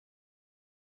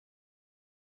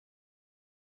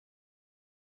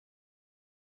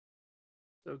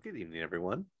So, good evening,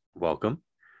 everyone. Welcome.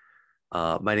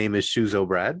 My name is Shuzo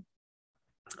Brad.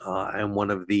 I'm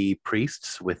one of the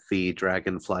priests with the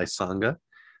Dragonfly Sangha.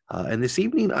 And this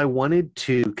evening, I wanted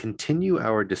to continue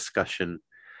our discussion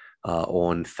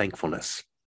on thankfulness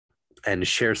and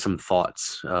share some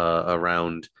thoughts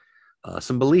around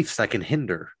some beliefs that can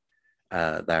hinder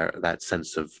that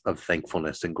sense of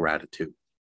thankfulness and gratitude.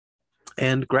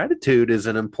 And gratitude is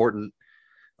an important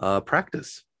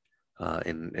practice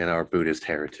in our Buddhist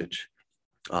heritage.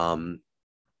 Um,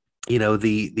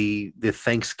 the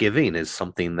Thanksgiving is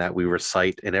something that we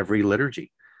recite in every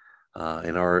liturgy,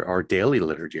 in our daily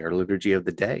liturgy, our liturgy of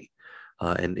the day.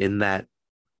 And in that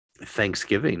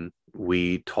Thanksgiving,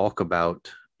 we talk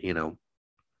about,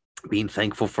 being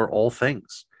thankful for all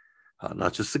things,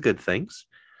 not just the good things,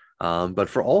 but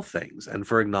for all things, and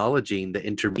for acknowledging the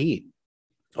interbeing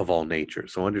of all nature.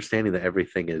 So understanding that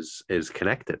everything is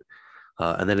connected.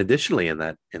 And then additionally, in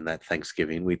that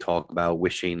Thanksgiving, we talk about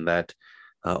wishing that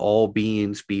all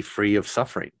beings be free of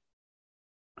suffering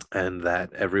and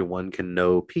that everyone can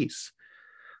know peace.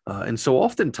 And so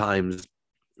oftentimes,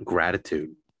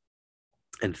 gratitude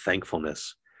and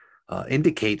thankfulness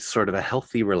indicates sort of a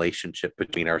healthy relationship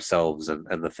between ourselves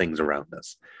and the things around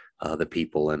us, the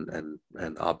people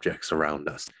and objects around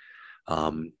us.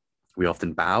 We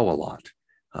often bow a lot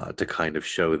to kind of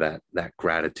show that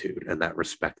gratitude and that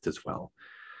respect as well.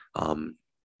 Um,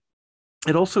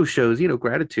 it also shows,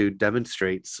 gratitude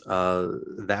demonstrates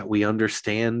that we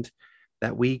understand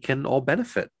that we can all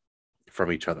benefit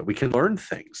from each other. We can learn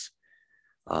things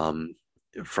um,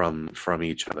 from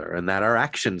each other, and that our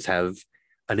actions have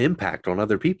an impact on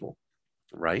other people,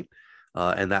 right?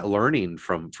 And that learning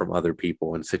from other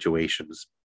people and situations,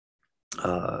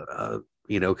 uh, uh,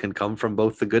 can come from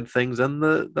both the good things and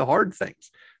the hard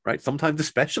things, right? Sometimes,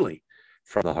 especially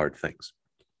from the hard things,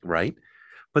 right?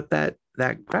 But that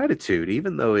gratitude,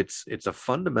 even though it's a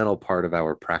fundamental part of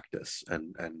our practice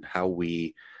and how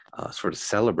we sort of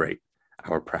celebrate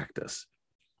our practice,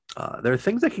 there are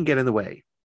things that can get in the way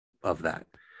of that.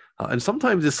 And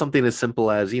sometimes it's something as simple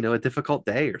as, a difficult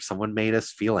day or someone made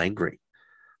us feel angry,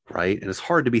 right? And it's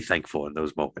hard to be thankful in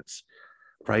those moments,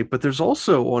 right? But there's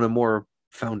also on a more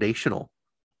foundational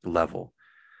level,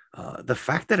 the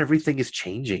fact that everything is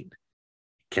changing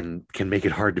can make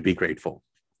it hard to be grateful,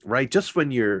 right? Just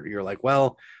when you're like,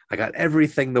 well, I got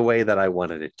everything the way that I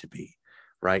wanted it to be,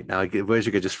 right? Now I wish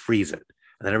you could just freeze it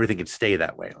and then everything can stay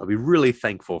that way. I'll be really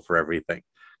thankful for everything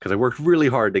because I worked really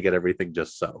hard to get everything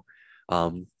just so.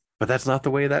 Um, but that's not the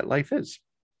way that life is,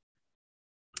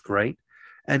 right?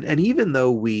 And even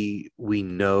though we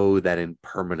know that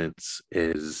impermanence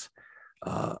is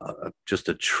just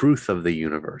a truth of the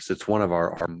universe, it's one of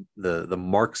the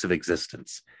marks of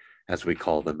existence, as we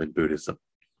call them in Buddhism,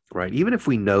 right? Even if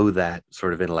we know that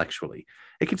sort of intellectually,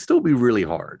 it can still be really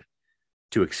hard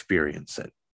to experience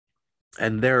it.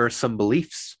 And there are some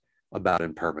beliefs about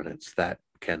impermanence that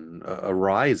can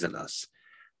arise in us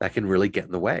that can really get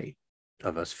in the way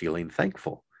of us feeling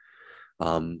thankful.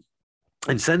 Um,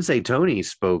 and Sensei Tony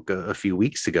spoke a few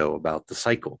weeks ago about the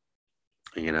cycle,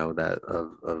 that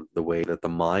of the way that the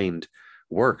mind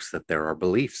works, that there are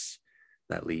beliefs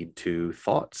that lead to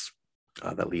thoughts,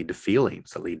 that lead to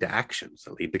feelings, that lead to actions,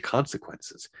 that lead to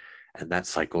consequences. And that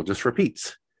cycle just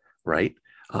repeats, right?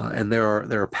 And there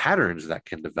are patterns that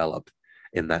can develop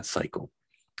in that cycle,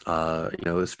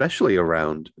 especially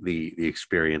around the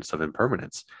experience of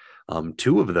impermanence.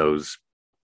 Two of those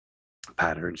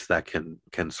patterns that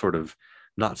can sort of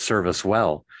not serve us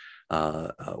well.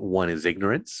 One is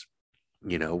ignorance,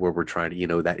 where we're trying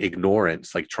to, that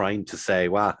ignorance, like trying to say,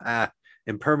 wow,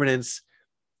 impermanence,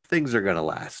 things are going to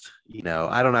last.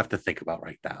 I don't have to think about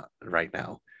right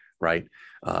now, right?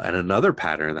 And another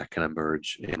pattern that can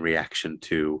emerge in reaction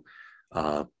to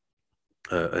uh,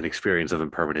 an experience of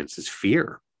impermanence is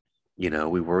fear. We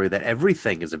worry that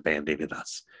everything is abandoning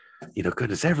us.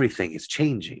 Goodness, everything is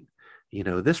changing.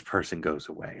 This person goes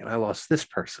away and I lost this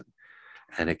person.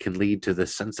 And it can lead to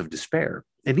this sense of despair.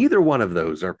 And neither one of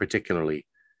those are particularly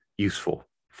useful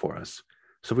for us.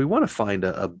 So we want to find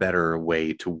a better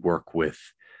way to work with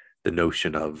the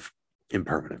notion of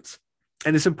impermanence.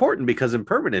 And it's important because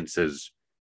impermanence is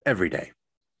every day,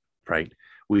 right?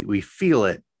 We feel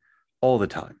it all the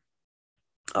time.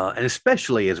 And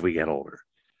especially as we get older,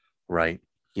 right?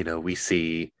 We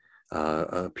see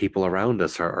people around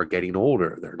us are getting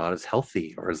older. They're not as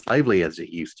healthy or as lively as it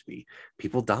used to be.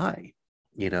 People die,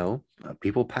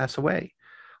 people pass away.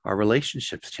 Our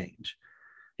relationships change.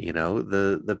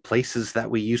 The places that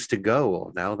we used to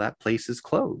go, now that place is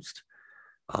closed.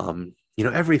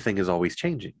 Everything is always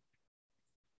changing.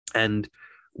 And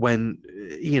when,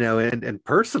 and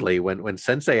personally, when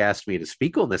Sensei asked me to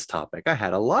speak on this topic, I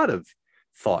had a lot of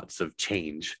thoughts of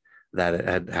change that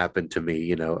had happened to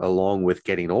me, along with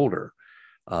getting older,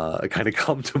 kind of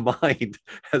come to mind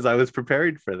as I was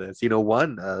preparing for this.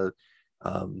 One,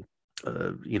 um,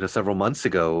 several months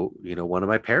ago, one of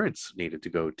my parents needed to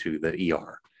go to the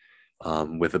ER,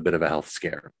 with a bit of a health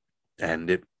scare, and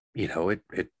it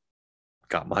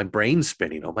got my brain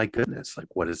spinning. Oh my goodness, like,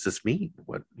 what does this mean?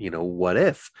 What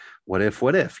if,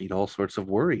 all sorts of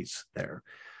worries there.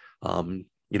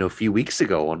 A few weeks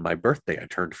ago on my birthday, I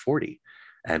turned 40,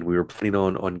 and we were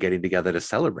planning on getting together to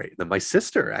celebrate. Then my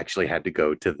sister actually had to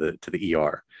go to the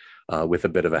ER, with a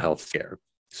bit of a health scare.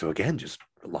 So again, just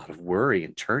a lot of worry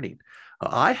and churning.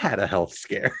 I had a health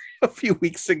scare a few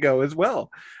weeks ago as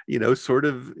well, sort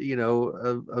of,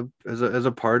 as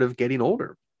a part of getting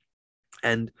older.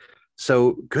 And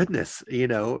so, goodness,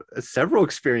 several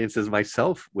experiences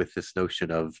myself with this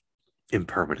notion of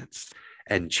impermanence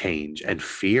and change and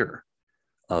fear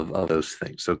of those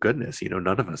things. So, goodness,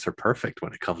 none of us are perfect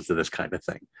when it comes to this kind of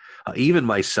thing. Even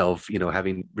myself,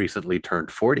 having recently turned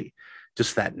 40,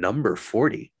 just that number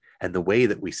 40 and the way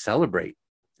that we celebrate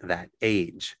that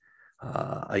age.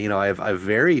 I have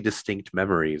very distinct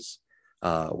memories,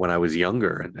 when I was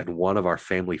younger, and one of our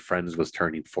family friends was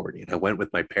turning 40. And I went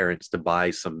with my parents to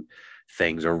buy some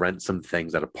things or rent some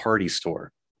things at a party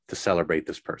store to celebrate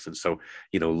this person. So,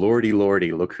 Lordy,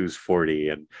 Lordy, look who's 40,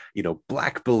 and,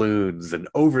 black balloons and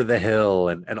over the hill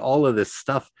and all of this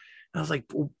stuff. And I was like,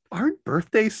 well, aren't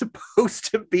birthdays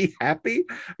supposed to be happy,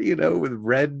 with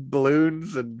red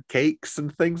balloons and cakes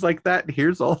and things like that? And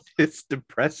here's all this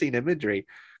depressing imagery,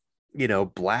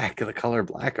 black, the color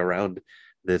black around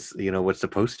this, what's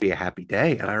supposed to be a happy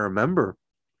day. And I remember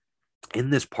in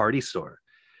this party store,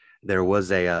 there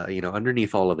was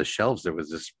underneath all of the shelves, there was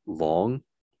this long,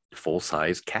 full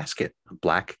size casket, a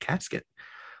black casket.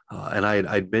 And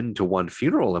I'd been to one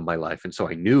funeral in my life. And so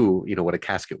I knew, what a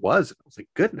casket was. I was like,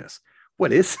 goodness,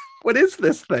 what is, what is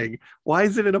this thing? Why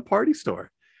is it in a party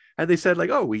store? And they said, like,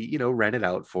 oh, we, rent it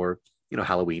out for,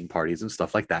 Halloween parties and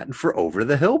stuff like that, and for over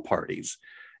the hill parties.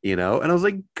 And I was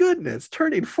like, goodness,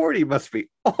 turning 40 must be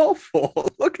awful.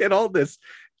 Look at all this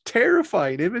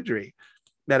terrifying imagery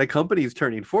that accompanies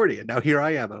turning 40. And now here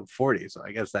I am, I'm 40. So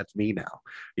I guess that's me now.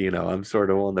 I'm sort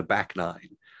of on the back nine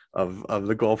of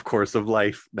the golf course of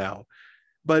life now.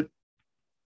 But,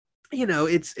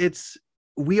 it's,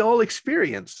 we all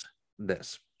experience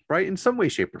this, right? In some way,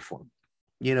 shape, or form,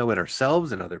 in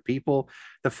ourselves and other people,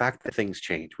 the fact that things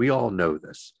change. We all know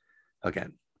this.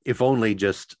 Again, if only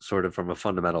just sort of from a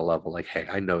fundamental level, like, hey,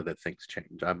 I know that things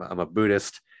change. I'm a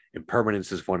Buddhist.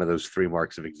 Impermanence is one of those three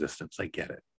marks of existence. I get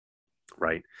it.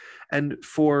 Right. And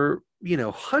for,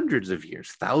 hundreds of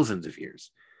years, thousands of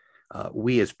years,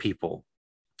 we as people,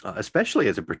 especially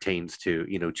as it pertains to,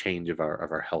 change of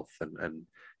our health and,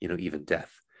 even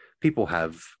death, people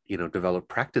have, developed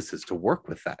practices to work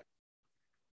with that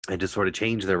and to sort of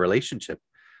change their relationship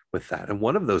with that. And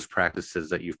one of those practices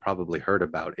that you've probably heard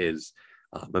about is,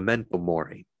 memento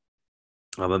mori.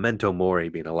 Memento mori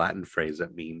being a Latin phrase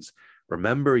that means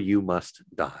remember you must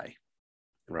die,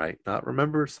 right? Not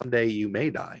remember someday you may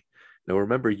die. No,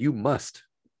 remember you must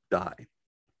die,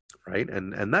 right?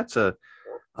 And that's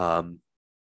um,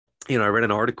 I read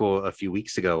an article a few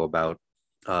weeks ago about,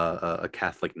 a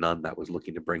Catholic nun that was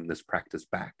looking to bring this practice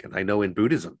back. And I know in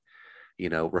Buddhism,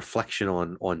 reflection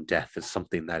on death is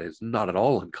something that is not at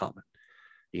all uncommon.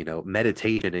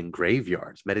 Meditation in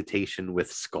graveyards, meditation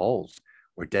with skulls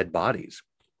or dead bodies.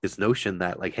 This notion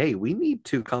that, like, hey, we need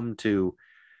to come to,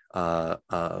 uh,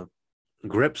 uh,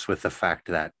 grips with the fact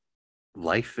that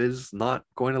life is not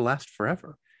going to last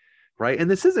forever, right?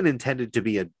 And this isn't intended to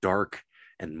be a dark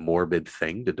and morbid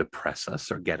thing to depress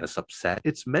us or get us upset.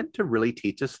 It's meant to really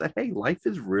teach us that, hey, life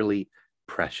is really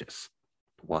precious.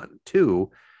 One,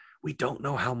 two, we don't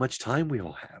know how much time we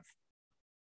all have,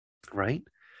 right?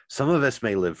 Some of us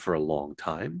may live for a long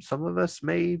time. Some of us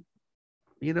may,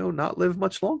 not live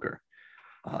much longer.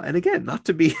 And again, not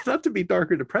to be not to be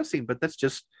dark or depressing, but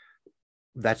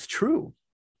that's true,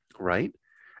 right?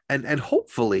 And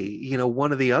hopefully,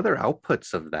 one of the other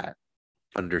outputs of that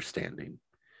understanding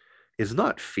is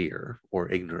not fear or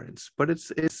ignorance, but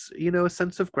it's a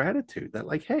sense of gratitude that,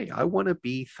 like, hey, I want to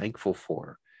be thankful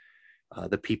for,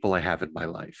 the people I have in my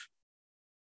life.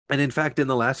 And in fact, in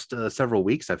the last, several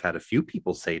weeks, I've had a few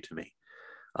people say to me,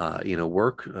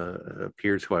 work,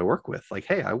 peers who I work with, like,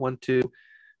 hey, I want to,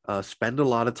 spend a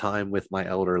lot of time with my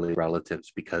elderly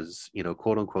relatives because,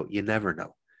 quote unquote, you never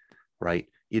know, right?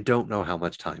 You don't know how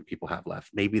much time people have left.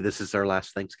 Maybe this is their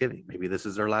last Thanksgiving. Maybe this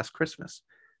is their last Christmas,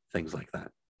 things like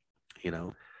that, you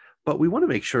know. But we want to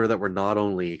make sure that we're not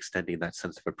only extending that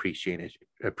sense of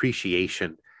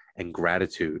appreciation and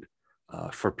gratitude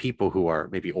for people who are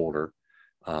maybe older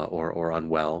or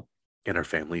unwell in our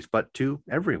families, but to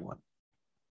everyone.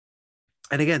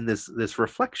 And again, this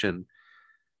reflection,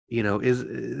 is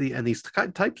and these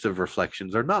types of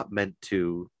reflections are not meant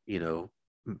to,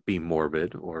 be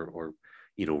morbid or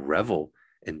revel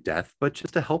in death, but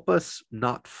just to help us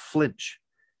not flinch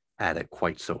at it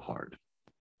quite so hard,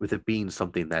 with it being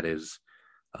something that is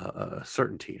a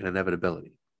certainty and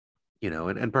inevitability,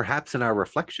 and perhaps in our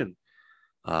reflection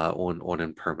on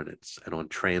impermanence and on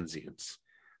transience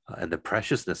and the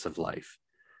preciousness of life,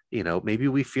 maybe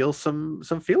we feel some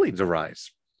feelings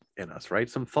arise in us, right?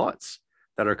 Some thoughts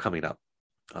that are coming up,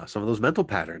 some of those mental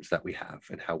patterns that we have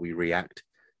and how we react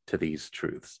to these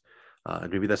truths.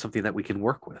 And maybe that's something that we can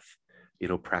work with,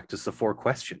 practice the 4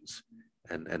 questions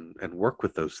and work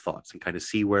with those thoughts and kind of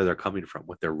see where they're coming from,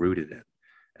 what they're rooted in,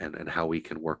 and how we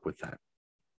can work with that.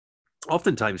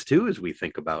 Oftentimes, too, as we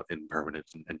think about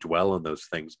impermanence and dwell on those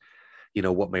things,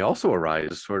 what may also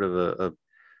arise is sort of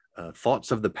a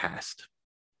thoughts of the past,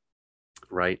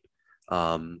 right?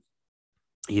 And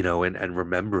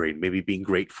remembering, maybe being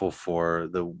grateful for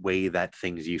the way that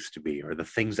things used to be, or the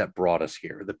things that brought us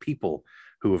here, the people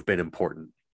who have been important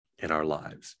in our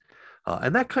lives.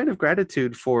 And that kind of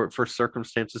gratitude for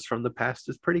circumstances from the past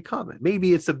is pretty common.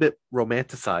 Maybe it's a bit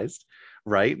romanticized,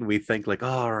 right? And we think like,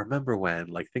 oh, remember when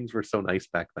like things were so nice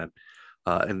back then.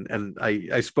 And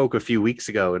I spoke a few weeks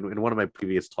ago in one of my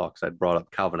previous talks. I'd brought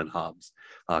up Calvin and Hobbes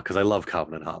because I love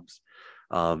Calvin and Hobbes.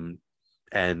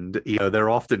 And there are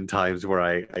often times where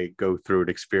I go through an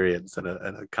experience and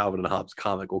a Calvin and Hobbes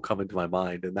comic will come into my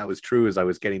mind, and that was true as I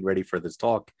was getting ready for this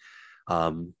talk.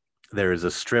 There is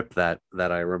a strip that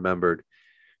I remembered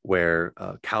where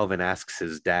Calvin asks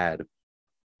his dad,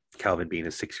 Calvin being a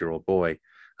 6-year-old boy,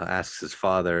 asks his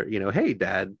father, hey,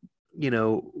 Dad,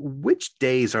 which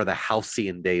days are the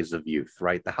halcyon days of youth,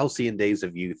 right? The halcyon days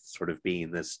of youth sort of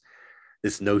being this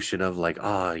notion of like,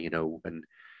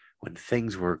 when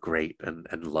things were great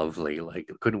and lovely, like,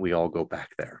 couldn't we all go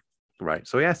back there? Right.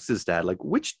 So he asks his dad, like,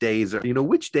 which days are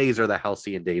the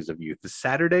halcyon days of youth? The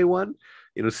Saturday one,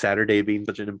 Saturday being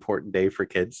such an important day for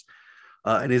kids.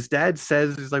 And his dad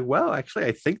says, he's like, well, actually,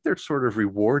 I think they're sort of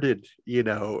rewarded,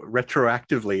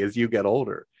 retroactively as you get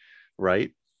older.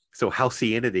 Right. So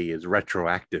halcyon is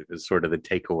retroactive is sort of the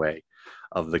takeaway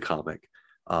of the comic.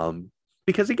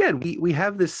 Because again, we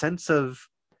have this sense of,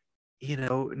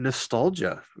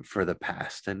 nostalgia for the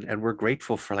past, and we're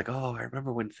grateful for like, oh, I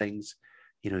remember when things,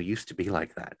 used to be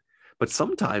like that. But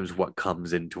sometimes what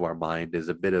comes into our mind is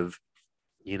a bit of,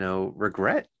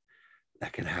 regret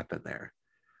that can happen there,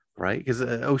 right? Because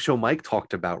Osho Mike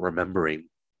talked about remembering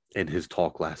in his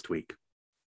talk last week,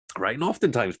 right? And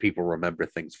oftentimes people remember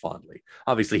things fondly.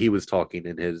 Obviously, he was talking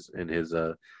in his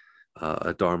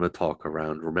a Dharma talk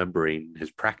around remembering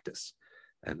his practice,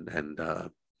 and and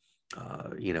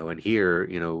here,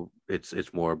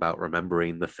 it's more about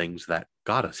remembering the things that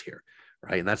got us here,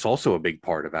 right? And that's also a big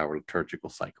part of our liturgical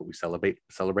cycle. We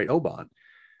celebrate Oban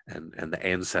and the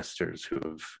ancestors who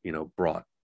have, brought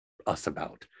us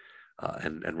about,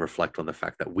 and reflect on the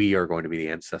fact that we are going to be the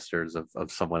ancestors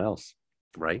of someone else,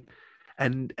 right?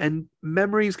 And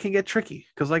memories can get tricky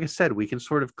because, like I said, we can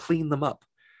sort of clean them up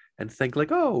and think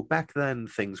like, oh, back then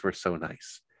things were so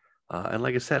nice. And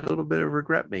like I said, a little bit of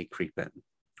regret may creep in.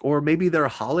 Or maybe there are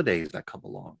holidays that come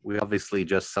along. We obviously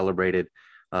just celebrated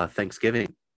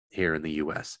Thanksgiving here in the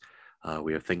US.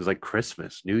 We have things like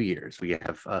Christmas, New Year's. We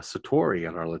have Satori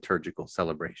on our liturgical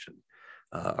celebration,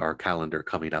 our calendar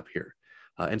coming up here.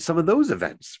 And some of those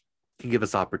events can give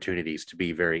us opportunities to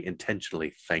be very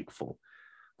intentionally thankful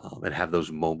and have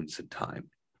those moments in time.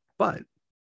 But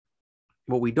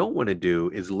what we don't want to do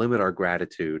is limit our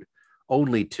gratitude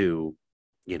only to,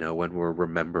 when we're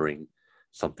remembering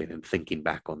something and thinking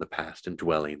back on the past and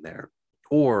dwelling there,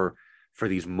 or for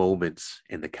these moments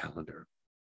in the calendar.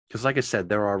 Because like I said,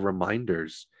 there are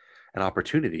reminders and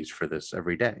opportunities for this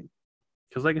every day.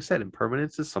 Because like I said,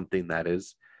 impermanence is something that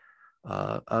is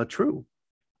true.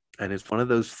 And it's one of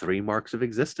those 3 marks of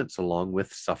existence, along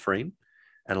with suffering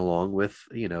and along with,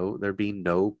 there being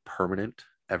no permanent,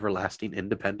 everlasting,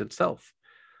 independent self.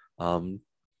 And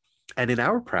in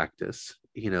our practice,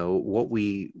 what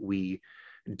we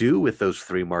do with those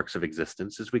 3 marks of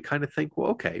existence is we kind of think, well,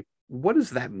 okay, what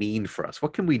does that mean for us?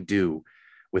 What can we do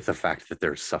with the fact that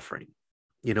there's suffering?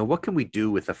 What can we do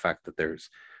with the fact that there's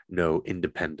no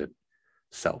independent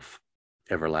self,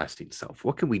 everlasting self?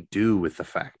 What can we do with the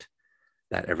fact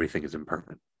that everything is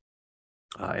impermanent?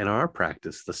 In our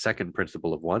practice, the second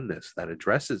principle of oneness that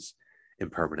addresses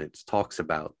impermanence talks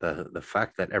about the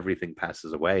fact that everything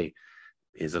passes away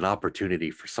is an opportunity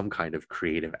for some kind of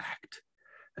creative act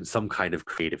and some kind of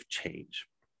creative change.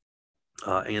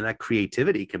 And that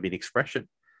creativity can be an expression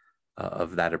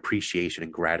of that appreciation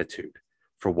and gratitude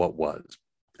for what was.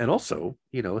 And also,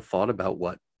 a thought about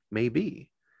what may be.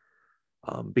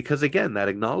 Because again, that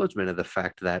acknowledgement of the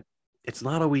fact that it's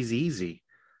not always easy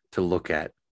to look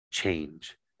at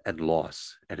change and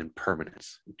loss and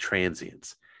impermanence and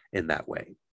transience in that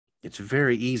way. It's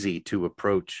very easy to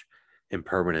approach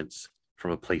impermanence from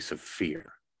a place of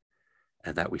fear,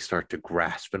 and that we start to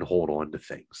grasp and hold on to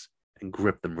things and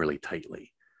grip them really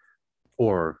tightly,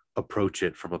 or approach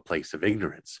it from a place of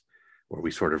ignorance where we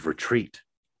sort of retreat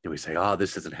and we say, oh,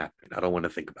 this isn't happening. I don't want to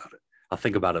think about it. I'll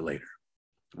think about it later,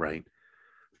 right?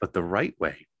 But the right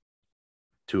way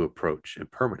to approach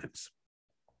impermanence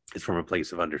is from a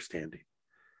place of understanding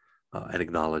and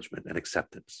acknowledgement and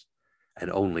acceptance.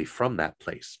 And only from that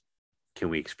place can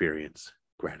we experience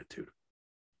gratitude.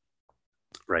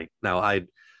 Right. Now,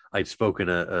 I'd spoken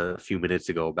a few minutes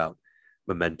ago about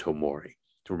memento mori,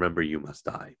 to remember you must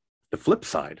die. The flip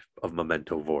side of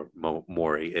memento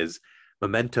mori is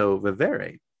memento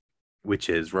vivere, which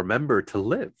is remember to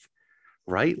live,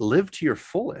 right? Live to your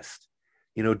fullest.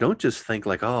 Don't just think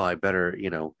like, oh, I better,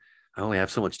 I only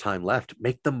have so much time left.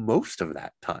 Make the most of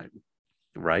that time,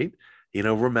 right?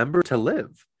 Remember to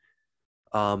live.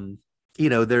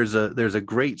 There's a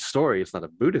great story. It's not a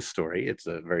Buddhist story. It's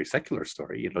a very secular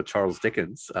story. Charles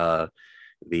Dickens,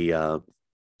 the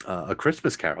A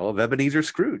Christmas Carol of Ebenezer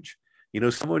Scrooge.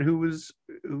 Someone who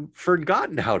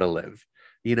forgotten how to live.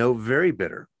 Very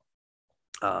bitter,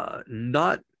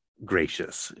 not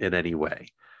gracious in any way,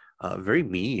 very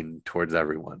mean towards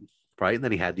everyone. Right, and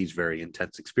then he had these very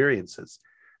intense experiences,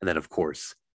 and then of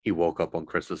course he woke up on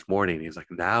Christmas morning. And he's like,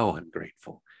 now I'm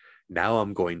grateful. Now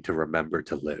I'm going to remember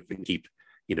to live and keep,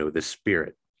 the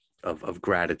spirit of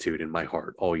gratitude in my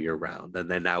heart all year round. And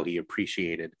then now he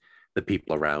appreciated the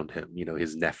people around him,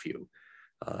 his nephew,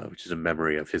 which is a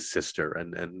memory of his sister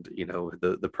and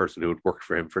the person who had worked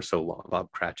for him for so long,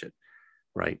 Bob Cratchit,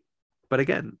 right? But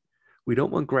again, we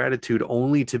don't want gratitude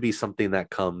only to be something that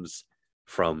comes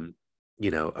from,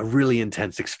 a really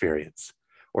intense experience,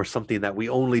 or something that we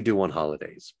only do on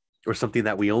holidays, or something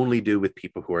that we only do with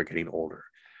people who are getting older,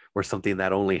 or something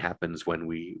that only happens when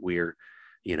we're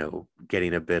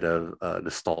getting a bit of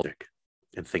nostalgic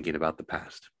and thinking about the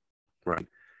past, right?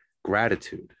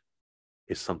 Gratitude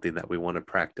is something that we want to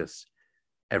practice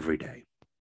every day,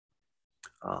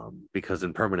 because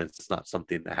impermanence is not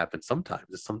something that happens sometimes.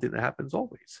 It's something that happens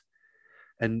always.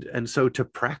 And so to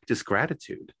practice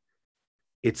gratitude,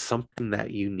 it's something that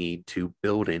you need to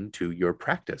build into your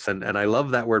practice. And I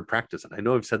love that word practice. And I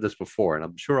know I've said this before, and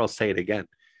I'm sure I'll say it again,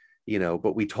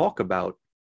 but we talk about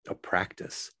a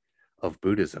practice of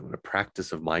Buddhism and a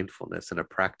practice of mindfulness and a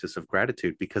practice of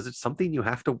gratitude because it's something you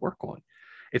have to work on.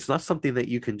 It's not something that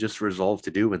you can just resolve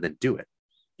to do and then do it.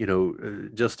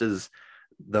 Just as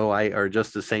though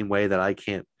just the same way that I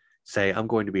can't say I'm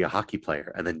going to be a hockey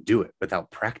player and then do it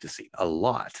without practicing a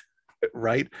lot,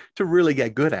 right? To really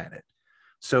get good at it.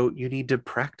 So you need to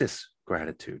practice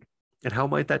gratitude. And how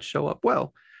might that show up?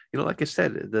 Well, like I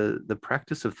said, the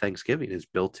practice of Thanksgiving is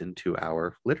built into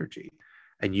our liturgy,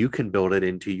 and you can build it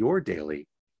into your daily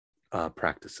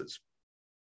practices.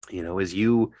 As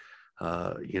you,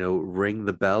 ring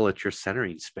the bell at your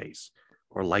centering space,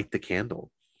 or light the candle,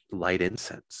 light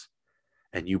incense,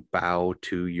 and you bow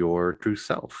to your true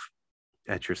self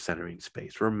at your centering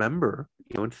space. Remember,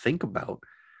 and think about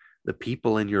the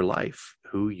people in your life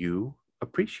who you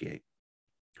appreciate,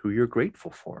 who you're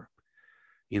grateful for.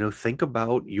 Think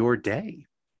about your day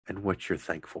and what you're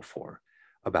thankful for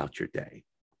about your day.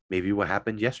 Maybe what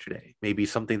happened yesterday, maybe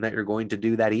something that you're going to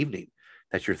do that evening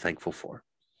that you're thankful for.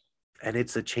 And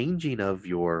it's a changing of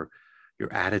your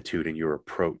attitude and your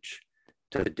approach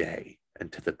to the day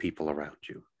and to the people around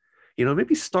you.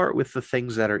 Maybe start with the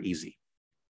things that are easy,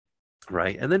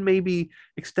 right? And then maybe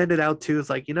extend it out to, it's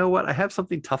like, what, I have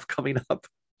something tough coming up,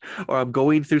 or I'm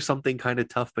going through something kind of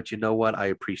tough, but you know what? I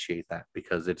appreciate that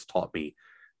because it's taught me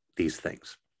these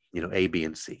things, A, B,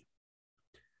 and C.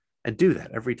 And do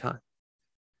that every time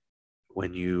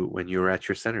when you're at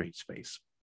your centering space.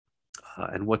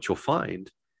 And what you'll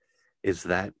find is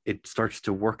that it starts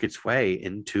to work its way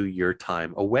into your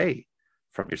time away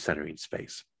from your centering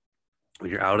space. When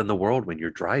you're out in the world, when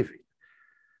you're driving,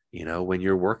 when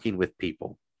you're working with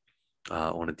people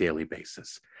on a daily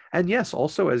basis. And yes,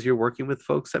 also as you're working with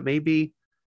folks that maybe,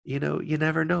 you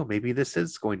never know, maybe this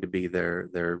is going to be their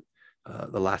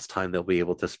the last time they'll be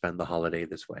able to spend the holiday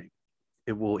this way.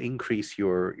 It will increase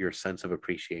your sense of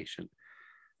appreciation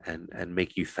and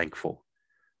make you thankful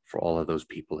for all of those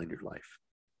people in your life.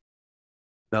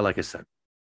 Now, like I said,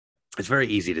 it's very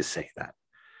easy to say that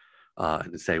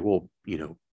and to say, well,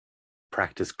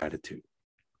 practice gratitude.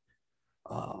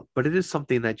 But it is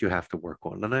something that you have to work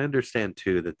on. And I understand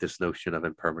too that this notion of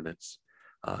impermanence,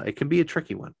 it can be a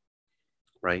tricky one,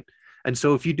 right? And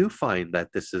so if you do find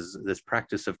that this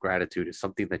practice of gratitude is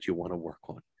something that you want to work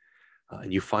on,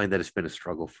 and you find that it's been a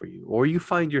struggle for you, or you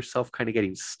find yourself kind of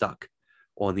getting stuck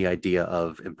on the idea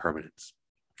of impermanence,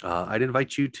 I'd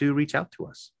invite you to reach out to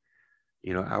us.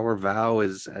 Our vow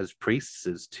as priests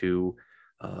is to,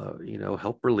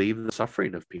 help relieve the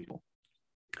suffering of people,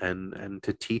 and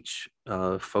to teach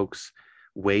folks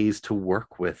ways to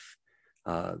work with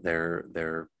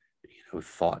their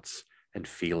thoughts and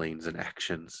feelings and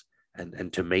actions,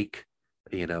 and to make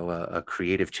a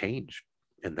creative change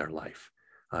in their life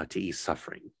to ease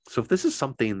suffering. So if this is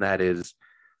something that is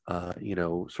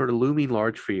sort of looming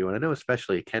large for you, and I know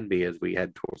especially it can be as we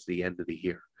head towards the end of the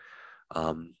year,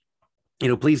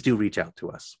 please do reach out to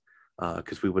us,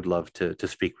 because we would love to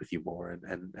speak with you more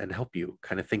and help you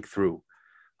kind of think through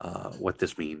what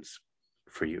this means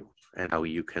for you and how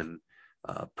you can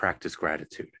practice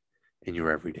gratitude in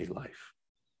your everyday life.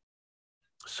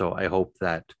 So I hope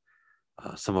that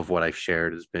some of what I've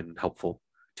shared has been helpful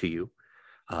to you.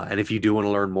 And if you do want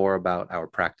to learn more about our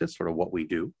practice, sort of what we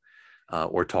do,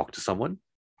 or talk to someone,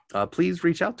 please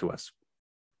reach out to us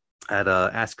at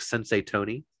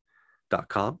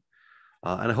asksenseitony.com.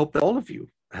 And I hope that all of you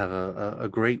have a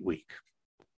great week,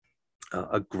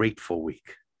 a grateful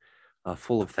week,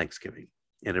 full of thanksgiving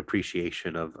and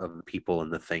appreciation of the people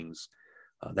and the things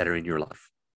that are in your life,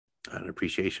 an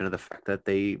appreciation of the fact that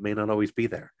they may not always be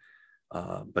there,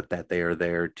 but that they are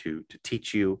there to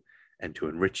teach you and to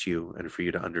enrich you, and for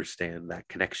you to understand that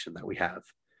connection that we have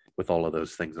with all of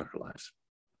those things in our lives.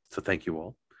 So thank you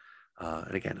all.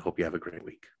 And again, hope you have a great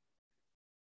week.